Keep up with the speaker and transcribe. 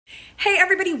Hey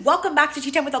everybody, welcome back to Tea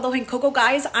Time with Aloha and Coco.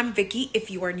 Guys, I'm Vicky. If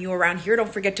you are new around here,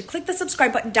 don't forget to click the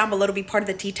subscribe button down below to be part of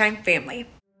the Tea Time family.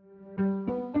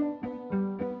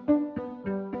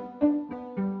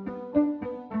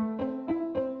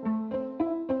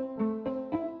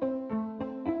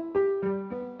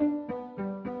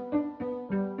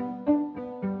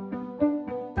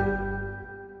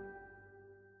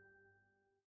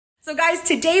 So guys,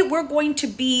 today we're going to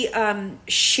be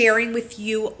sharing with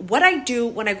you what I do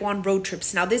when I go on road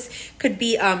trips. Now this could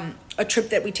be a trip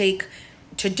that we take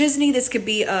to Disney. This could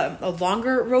be a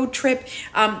longer road trip,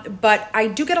 but I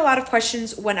do get a lot of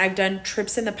questions when I've done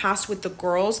trips in the past with the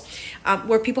girls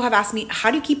where people have asked me, how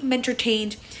do you keep them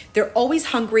entertained? They're always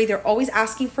hungry. They're always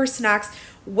asking for snacks.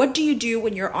 What do you do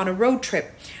when you're on a road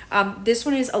trip? This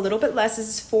one is a little bit less. This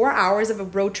is 4 hours of a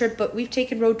road trip, but we've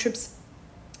taken road trips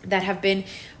that have been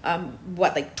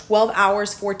like 12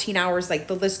 hours, 14 hours, like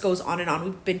the list goes on and on.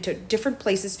 We've been to different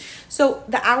places, so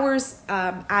the hours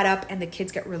add up and the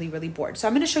kids get really bored. So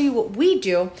I'm going to show you what we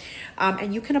do,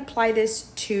 and you can apply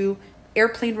this to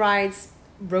airplane rides,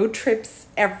 road trips,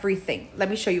 everything.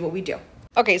 Let me show you what we do.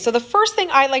 Okay, so the first thing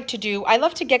I like to do, I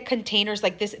love to get containers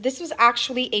like this. This was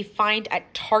actually a find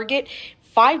at Target,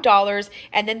 $5,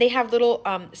 and then they have little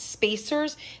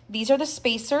spacers. These are the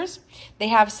spacers. They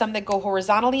have some that go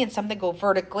horizontally and some that go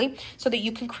vertically so that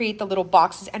you can create the little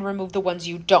boxes and remove the ones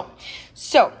you don't.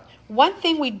 So one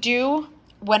thing we do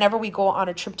whenever we go on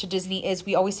a trip to Disney is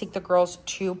we always take the girls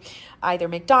to either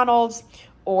McDonald's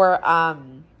or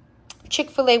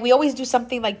Chick-fil-A. We always do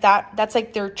something like that. That's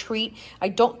like their treat. I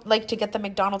don't like to get the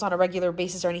McDonald's on a regular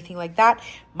basis or anything like that.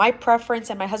 My preference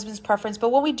and my husband's preference. But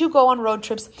when we do go on road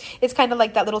trips, it's kind of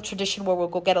like that little tradition where we'll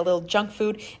go get a little junk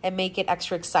food and make it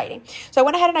extra exciting. So I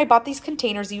went ahead and I bought these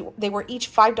containers. They were each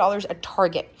 $5 at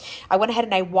Target. I went ahead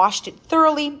and I washed it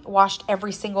thoroughly, washed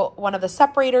every single one of the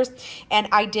separators, and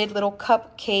I did little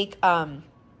cupcake,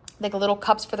 like little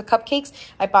cups for the cupcakes.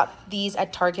 I bought these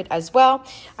at Target as well.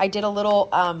 I did a little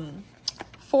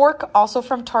fork also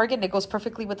from Target, and it goes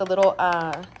perfectly with the little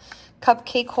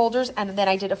cupcake holders. And then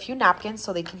I did a few napkins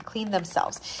so they can clean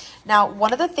themselves. Now,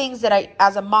 one of the things that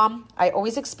as a mom, I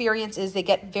always experience is they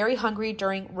get very hungry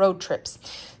during road trips.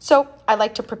 So I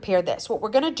like to prepare this. What we're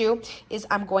going to do is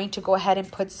I'm going to go ahead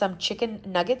and put some chicken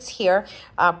nuggets here,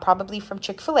 probably from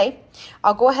Chick-fil-A.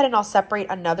 I'll go ahead and I'll separate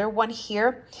another one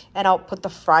here, and I'll put the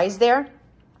fries there.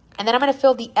 And then I'm going to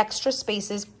fill the extra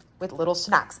spaces with little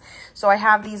snacks. So I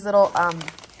have these little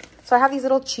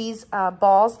cheese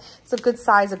balls. It's a good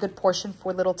size, a good portion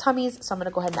for little tummies. So I'm going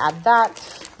to go ahead and add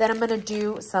that. Then I'm going to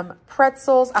do some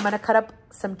pretzels. I'm going to cut up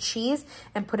some cheese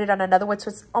and put it on another one.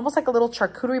 So it's almost like a little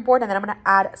charcuterie board. And then I'm going to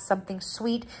add something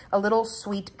sweet, a little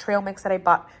sweet trail mix that I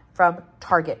bought from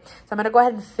Target. So I'm going to go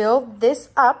ahead and fill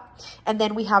this up. And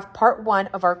then we have part one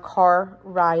of our car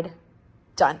ride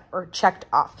done or checked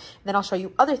off. And then I'll show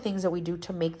you other things that we do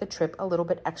to make the trip a little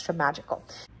bit extra magical.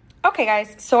 Okay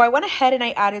guys, so I went ahead and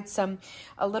I added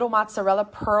a little mozzarella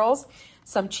pearls,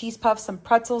 some cheese puffs, some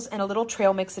pretzels, and a little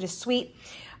trail mix that is sweet.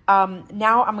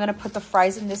 Now I'm going to put the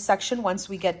fries in this section. Once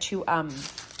we get to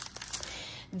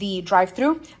the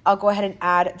drive-through, I'll go ahead and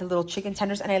add the little chicken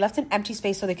tenders, and I left an empty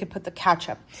space so they could put the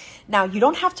ketchup. Now you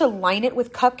don't have to line it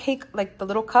with cupcake like the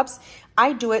little cups.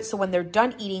 I do it so when they're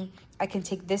done eating, I can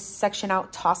take this section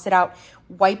out, toss it out,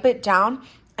 wipe it down,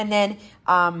 and then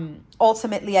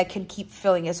ultimately I can keep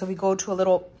filling it. So we go to a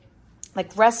little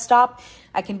like rest stop,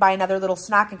 I can buy another little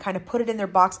snack and kind of put it in their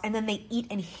box, and then they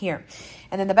eat in here.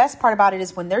 And then the best part about it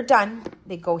is when they're done,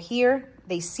 they go here,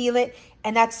 they seal it,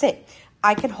 and that's it.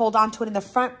 I can hold on to it in the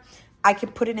front. I can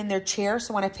put it in their chair,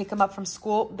 so when I pick them up from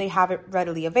school, they have it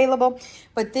readily available.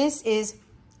 But this is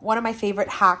one of my favorite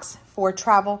hacks for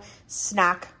travel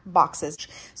snack boxes.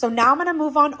 So now I'm going to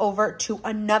move on over to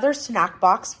another snack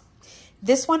box.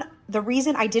 This one, the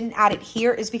reason I didn't add it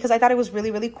here is because I thought it was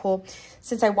really cool.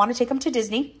 Since I want to take them to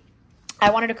Disney, I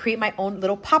wanted to create my own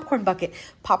little popcorn bucket.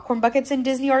 Popcorn buckets in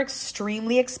Disney are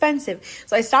extremely expensive.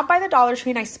 So I stopped by the Dollar Tree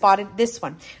and I spotted this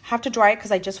one. I have to dry it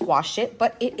because I just washed it,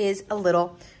 but it is a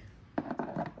little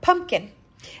pumpkin.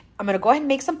 I'm going to go ahead and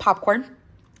make some popcorn,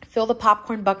 fill the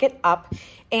popcorn bucket up.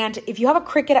 And if you have a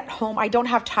Cricut at home, I don't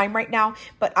have time right now,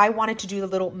 but I wanted to do the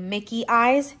little Mickey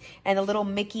eyes and the little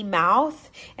Mickey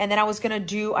mouth. And then I was going to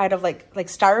do out of like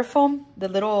styrofoam, the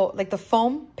little, like the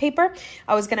foam paper.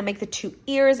 I was going to make the two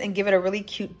ears and give it a really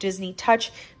cute Disney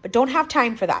touch, but don't have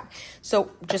time for that.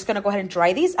 So just going to go ahead and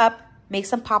dry these up, make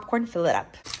some popcorn, fill it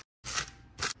up.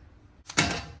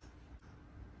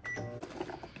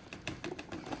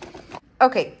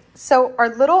 Okay, so our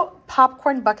little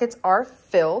popcorn buckets are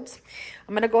filled.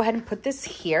 I'm going to go ahead and put this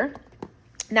here.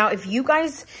 Now, if you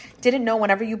guys didn't know,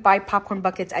 whenever you buy popcorn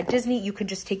buckets at Disney, you can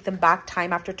just take them back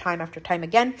time after time after time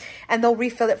again, and they'll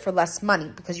refill it for less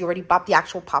money because you already bought the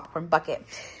actual popcorn bucket.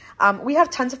 We have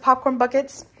tons of popcorn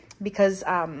buckets because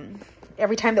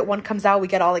every time that one comes out, we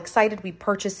get all excited, we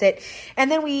purchase it,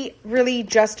 and then we really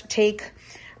just take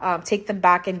them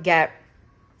back and get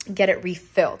it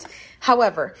refilled.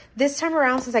 However, this time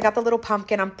around, since I got the little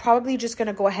pumpkin, I'm probably just going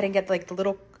to go ahead and get like the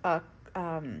little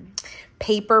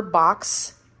paper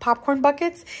box popcorn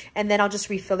buckets, and then I'll just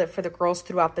refill it for the girls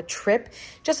throughout the trip,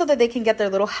 just so that they can get their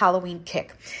little Halloween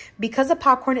kick. Because the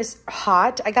popcorn is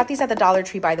hot, I got these at the Dollar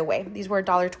Tree, by the way. These were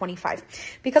 $1.25.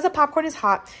 Because the popcorn is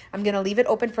hot, I'm going to leave it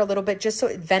open for a little bit just so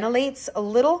it ventilates a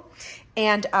little,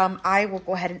 and I will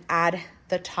go ahead and add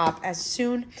the top as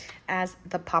soon as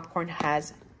the popcorn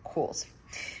has cools.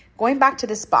 Going back to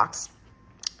this box,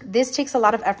 this takes a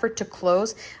lot of effort to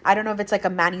close. I don't know if it's like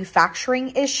a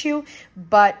manufacturing issue,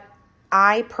 but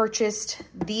I purchased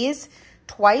these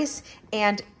twice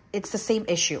and it's the same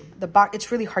issue. The box,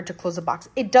 it's really hard to close the box.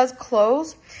 It does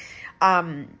close.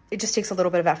 It just takes a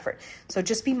little bit of effort. So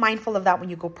just be mindful of that when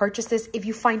you go purchase this. If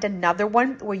you find another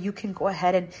one where you can go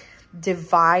ahead and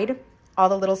divide all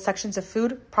the little sections of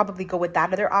food, probably go with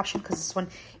that other option, because this one,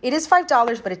 it is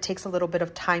 $5, but it takes a little bit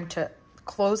of time to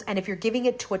close. And if you're giving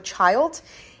it to a child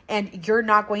and you're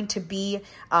not going to be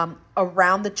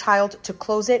around the child to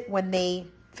close it, when they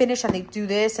finish and they do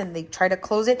this and they try to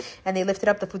close it and they lift it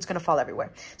up, the food's going to fall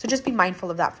everywhere. So just be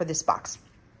mindful of that for this box.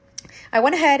 I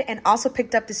went ahead and also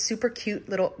picked up this super cute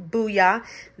little Booyah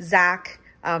Zach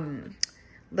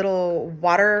little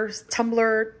water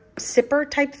tumbler sipper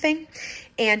type thing,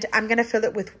 and I'm gonna fill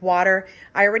it with water.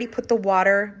 I already put the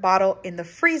water bottle in the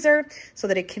freezer so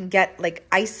that it can get like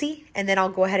icy, and then I'll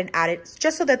go ahead and add it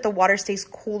just so that the water stays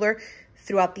cooler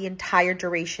throughout the entire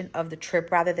duration of the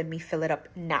trip rather than me fill it up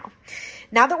now.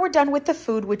 Now that we're done with the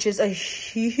food, which is a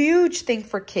huge thing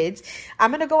for kids,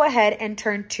 I'm gonna go ahead and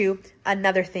turn to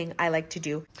another thing I like to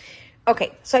do.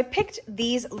 Okay, so I picked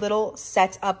these little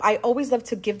sets up. I always love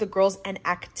to give the girls an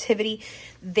activity.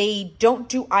 They don't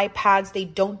do iPads. They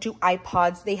don't do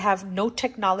iPods. They have no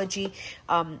technology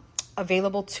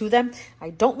available to them.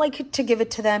 I don't like to give it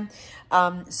to them.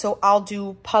 So I'll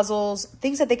do puzzles,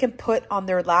 things that they can put on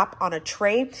their lap on a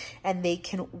tray and they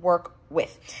can work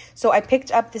with. So I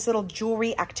picked up this little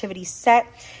jewelry activity set.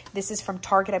 This is from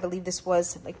Target. I believe this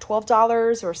was like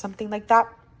 $12 or something like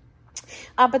that.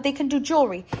 But they can do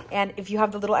jewelry, and if you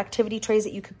have the little activity trays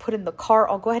that you could put in the car,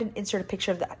 I'll go ahead and insert a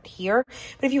picture of that here.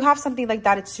 But if you have something like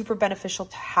that, it's super beneficial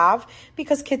to have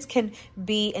because kids can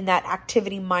be in that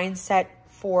activity mindset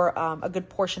for a good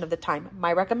portion of the time.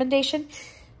 My recommendation,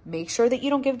 make sure that you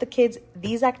don't give the kids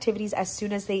these activities as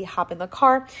soon as they hop in the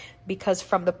car, because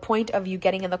from the point of you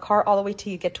getting in the car all the way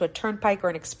till you get to a turnpike or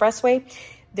an expressway,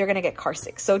 they're going to get car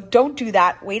sick. So don't do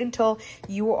that. Wait until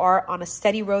you are on a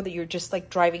steady road that you're just like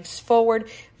driving forward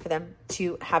for them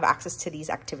to have access to these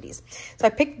activities. So I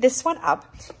picked this one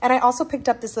up, and I also picked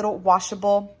up this little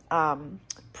washable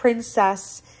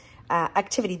princess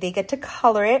activity. They get to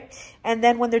color it, and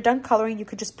then when they're done coloring, you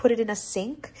could just put it in a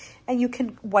sink and you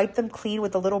can wipe them clean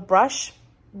with a little brush,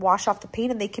 wash off the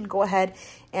paint, and they can go ahead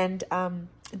and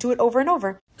do it over and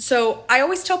over. So I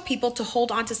always tell people to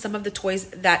hold on to some of the toys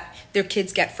that their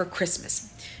kids get for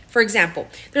Christmas. For example,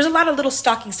 there's a lot of little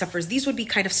stocking stuffers. These would be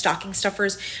kind of stocking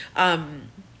stuffers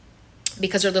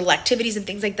because they're little activities and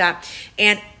things like that.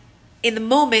 And in the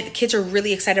moment, kids are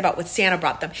really excited about what Santa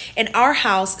brought them. In our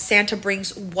house, Santa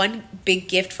brings one big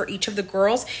gift for each of the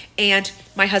girls, and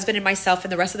my husband and myself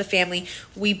and the rest of the family,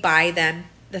 we buy them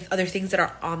the other things that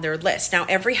are on their list. Now,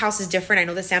 every house is different. I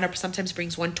know that Santa sometimes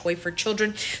brings one toy for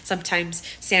children. Sometimes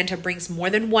Santa brings more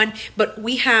than one, but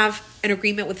we have an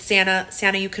agreement with Santa.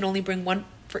 Santa, you can only bring one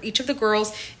for each of the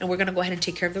girls, and we're going to go ahead and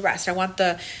take care of the rest. I want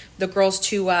the girls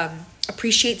to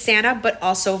appreciate Santa, but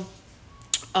also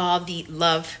the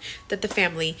love that the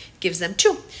family gives them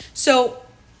too. So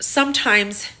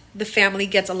sometimes the family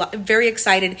gets very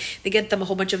excited. They get them a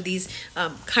whole bunch of these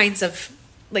kinds of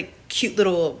like cute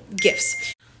little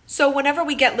gifts. So whenever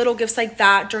we get little gifts like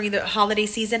that during the holiday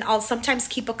season, I'll sometimes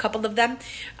keep a couple of them.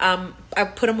 I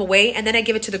put them away, and then I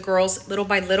give it to the girls little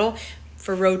by little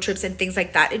for road trips and things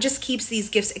like that. It just keeps these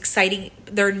gifts exciting.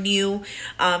 They're new,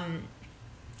 and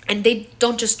they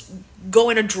don't just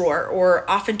go in a drawer or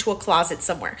off into a closet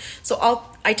somewhere. So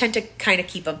I tend to kind of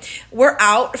keep them. We're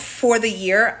out for the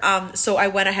year, so I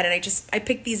went ahead and I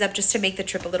picked these up just to make the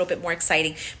trip a little bit more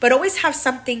exciting. But always have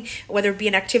something, whether it be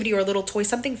an activity or a little toy,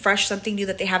 something fresh, something new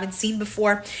that they haven't seen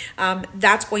before.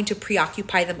 That's going to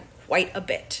preoccupy them quite a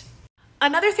bit.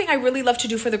 Another thing I really love to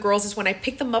do for the girls is when I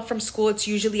pick them up from school, it's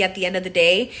usually at the end of the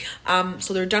day.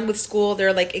 So they're done with school,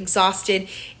 they're like exhausted,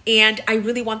 and I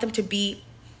really want them to be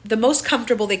the most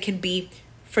comfortable they can be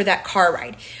for that car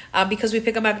ride. Because we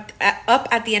pick them up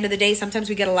at the end of the day, sometimes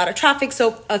we get a lot of traffic,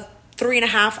 so a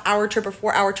 3.5 hour trip or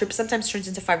 4 hour trip sometimes turns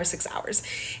into 5 or 6 hours,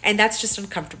 and that's just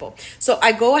uncomfortable. So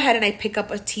I go ahead and I pick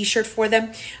up a t-shirt for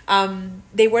them.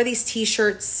 They wear these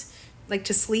t-shirts like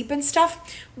to sleep and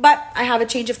stuff, but I have a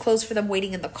change of clothes for them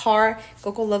waiting in the car.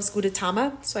 Coco loves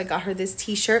Gudetama, so I got her this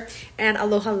t-shirt, and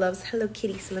Aloha loves Hello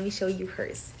Kitty, so let me show you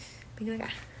hers.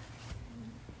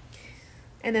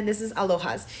 And then this is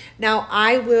Aloha's. Now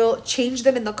I will change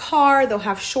them in the car. They'll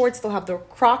have shorts, they'll have their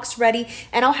Crocs ready,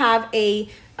 and I'll have a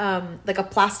like a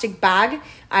plastic bag.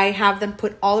 I have them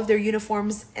put all of their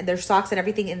uniforms and their socks and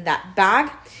everything in that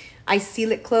bag. I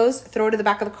seal it closed, throw it to the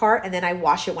back of the car, and then I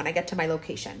wash it when I get to my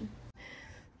location.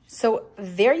 So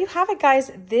there you have it,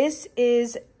 guys. This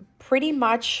is pretty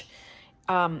much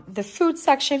the food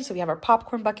section. So we have our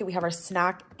popcorn bucket, we have our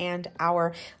snack and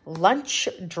our lunch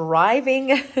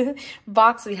driving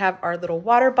box. We have our little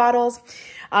water bottles.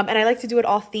 And I like to do it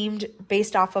all themed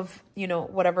based off of, you know,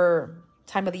 whatever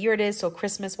time of the year it is. So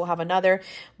Christmas we'll have another,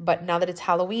 but now that it's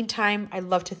Halloween time, I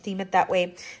love to theme it that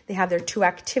way. They have their 2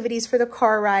 activities for the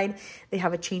car ride. They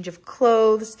have a change of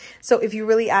clothes. So if you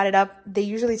really add it up, they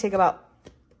usually take about,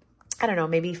 I don't know,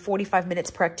 maybe 45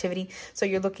 minutes per activity. So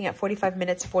you're looking at 45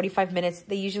 minutes.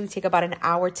 They usually take about an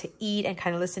hour to eat and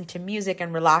kind of listen to music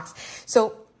and relax.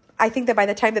 So I think that by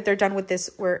the time that they're done with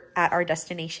this, we're at our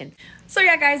destination. So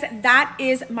yeah, guys, that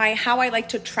is my how I like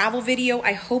to travel video.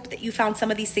 I hope that you found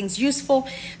some of these things useful,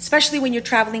 especially when you're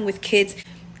traveling with kids.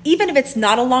 Even if it's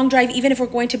not a long drive, even if we're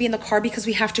going to be in the car because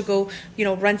we have to go, you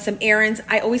know, run some errands,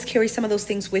 I always carry some of those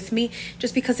things with me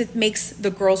just because it makes the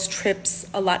girls' trips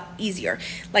a lot easier.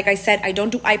 Like I said, I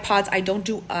don't do iPods, I don't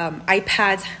do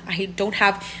iPads, I don't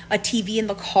have a TV in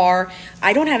the car,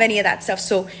 I don't have any of that stuff.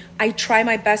 So I try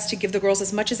my best to give the girls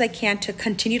as much as I can to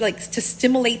continue to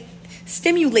stimulate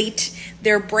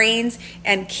their brains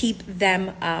and keep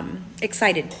them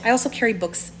excited. I also carry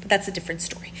books, but that's a different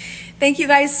story. Thank you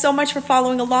guys so much for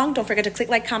following along. Don't forget to click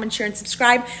like, comment, share, and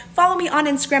subscribe. Follow me on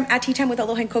Instagram at Tea Time with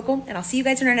Aloha and Coco, and I'll see you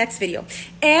guys in our next video.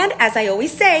 And as I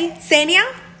always say, Senia,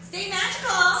 stay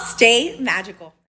magical. Stay magical.